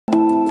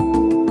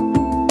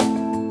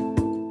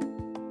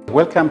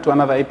Welcome to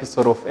another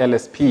episode of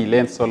LSP,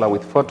 Learn Solar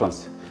with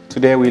Photons.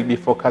 Today we'll be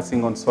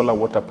focusing on solar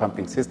water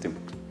pumping system.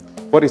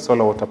 What is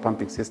solar water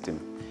pumping system?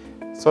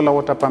 Solar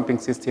water pumping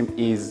system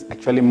is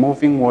actually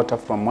moving water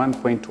from one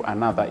point to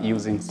another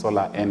using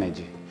solar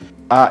energy.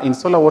 In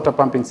solar water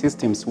pumping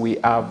systems, we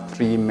have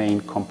three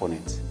main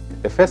components.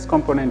 The first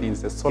component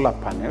is the solar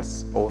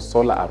panels or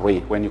solar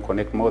array. When you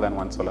connect more than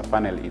one solar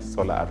panel, is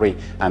solar array.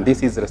 And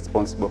this is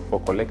responsible for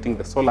collecting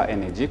the solar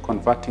energy,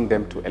 converting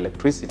them to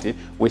electricity,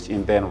 which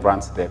in then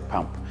runs the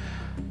pump.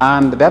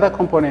 And the other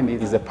component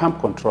is a pump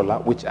controller,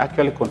 which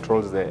actually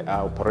controls the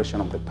operation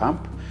of the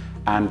pump.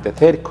 And the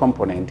third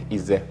component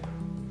is the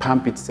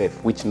pump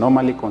itself, which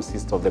normally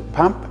consists of the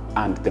pump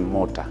and the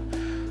motor.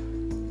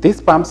 These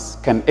pumps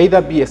can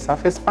either be a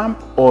surface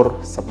pump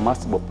or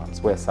submersible pumps,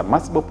 where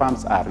submersible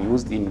pumps are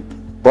used in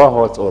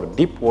boreholes or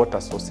deep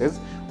water sources,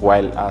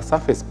 while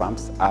surface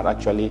pumps are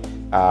actually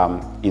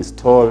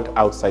installed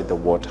outside the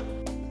water.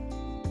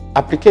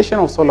 Application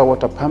of solar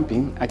water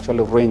pumping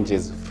actually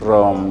ranges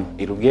from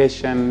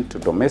irrigation to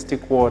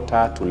domestic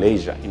water to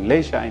leisure. In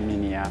leisure, I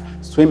mean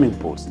swimming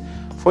pools.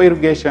 For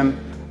irrigation,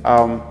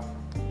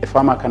 a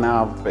farmer can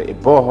have a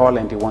borehole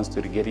and he wants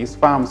to irrigate his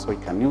farm, so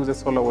he can use a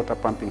solar water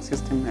pumping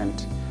system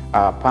and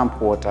pump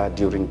water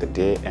during the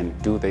day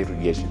and do the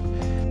irrigation.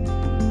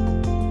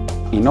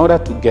 In order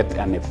to get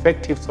an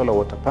effective solar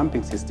water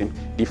pumping system,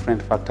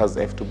 different factors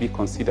have to be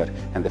considered.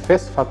 And the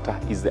first factor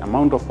is the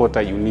amount of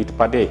water you need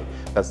per day.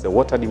 That's the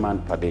water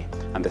demand per day.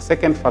 And the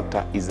second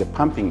factor is the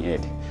pumping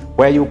head.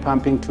 Where are you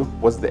pumping to?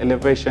 What's the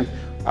elevation?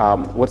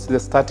 What's the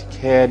static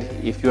head?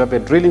 If you have a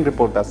drilling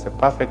report, that's a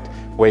perfect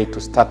way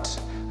to start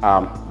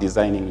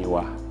designing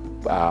your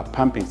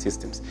pumping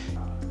systems.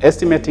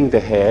 Estimating the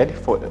head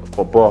for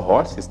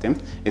borehole system,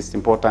 it's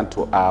important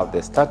to have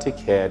the static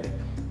head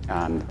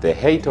and the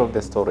height of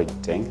the storage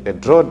tank, the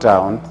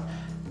drawdown,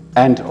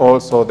 and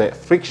also the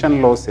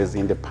friction losses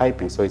in the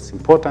piping. So it's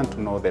important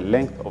to know the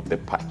length of the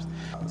pipes.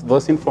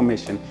 Those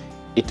information,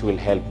 it will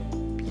help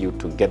you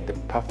to get the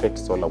perfect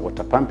solar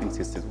water pumping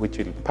system, which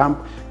will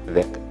pump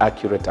the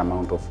accurate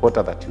amount of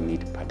water that you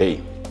need per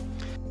day.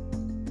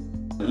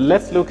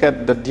 Let's look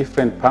at the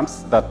different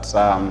pumps that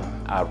are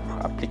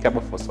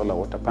applicable for solar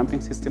water pumping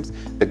systems.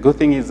 The good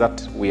thing is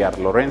that we are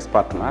Lawrence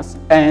partners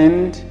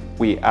and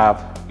we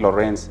have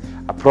Lawrence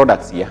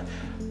products here.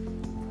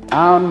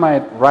 On my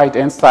right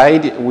hand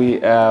side,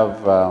 we have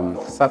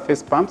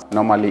surface pumps.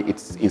 Normally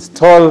it's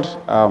installed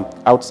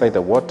outside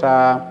the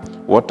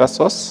water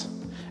source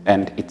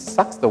and it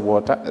sucks the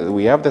water.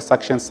 We have the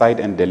suction side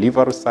and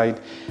delivery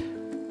side,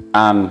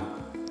 and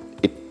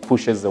it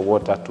pushes the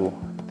water to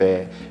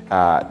the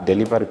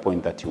delivery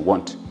point that you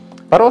want.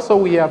 But also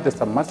we have the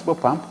submersible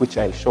pump, which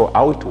I'll show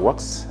how it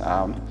works.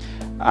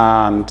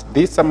 And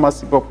this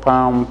submersible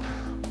pump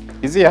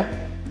is here.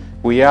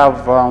 We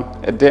have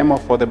a demo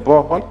for the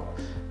borehole,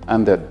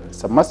 and the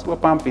submersible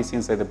pump is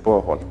inside the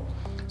borehole.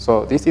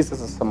 So this is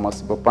a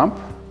submersible pump,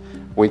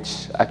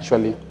 which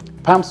actually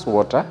pumps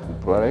water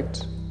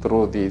direct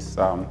through this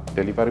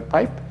delivery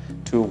pipe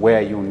to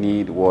where you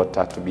need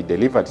water to be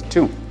delivered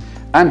to.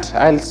 And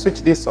I'll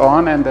switch this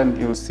on and then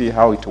you'll see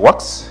how it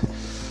works.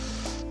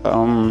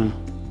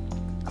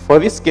 For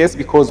this case,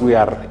 because we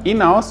are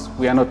in-house,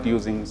 we are not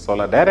using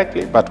solar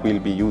directly, but we'll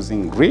be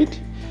using grid.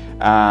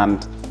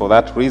 And for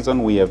that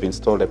reason, we have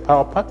installed a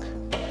power pack,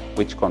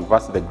 which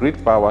converts the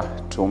grid power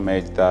to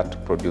match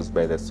that produced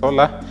by the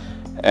solar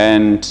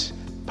and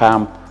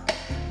pump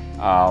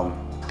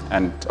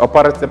and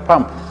operates the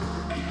pump.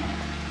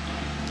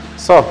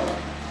 So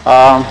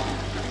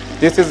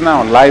this is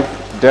now live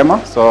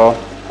demo. So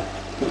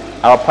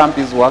our pump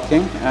is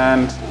working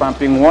and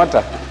pumping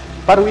water.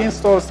 But we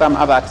installed some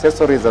other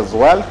accessories as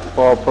well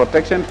for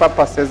protection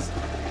purposes.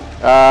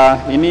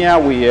 In here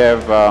we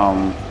have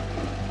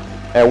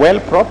a well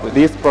prop.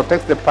 This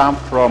protects the pump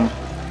from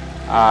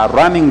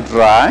running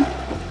dry,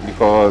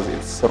 because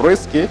it's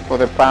risky for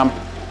the pump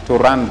to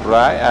run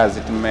dry as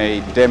it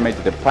may damage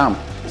the pump.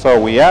 So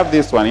we have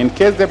this one in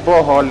case the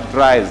borehole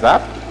dries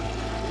up,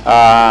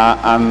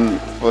 and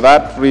for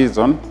that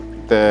reason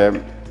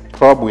the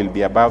probe will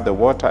be above the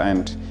water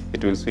and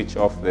it will switch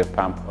off the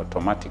pump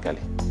automatically.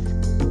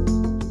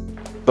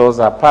 Those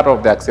are part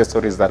of the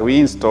accessories that we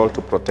install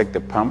to protect the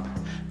pump.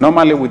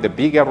 Normally with the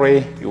big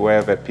array, you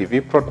have a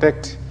PV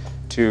protect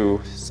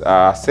to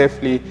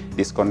safely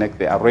disconnect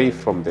the array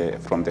from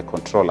the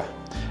controller.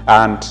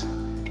 And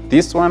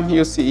this one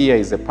you see here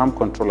is the pump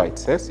controller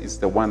itself. It's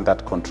the one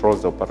that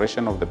controls the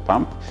operation of the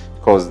pump,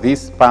 because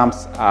these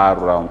pumps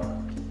are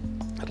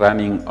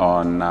running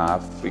on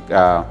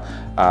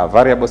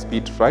variable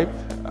speed drive.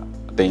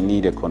 They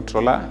need a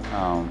controller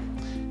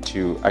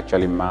to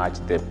actually match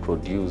the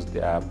produced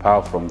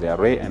power from the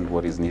array and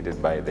what is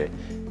needed by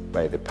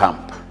the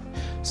pump.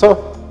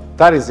 So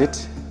that is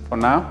it for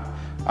now.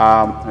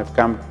 We've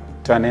come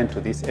to an end to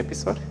this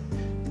episode.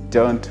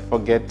 Don't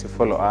forget to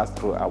follow us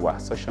through our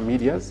social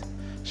medias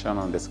shown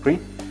on the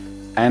screen.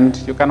 And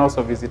you can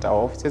also visit our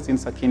offices in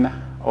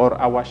Sakina or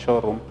our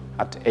showroom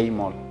at A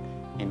Mall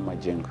in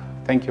Majengo.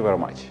 Thank you very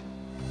much.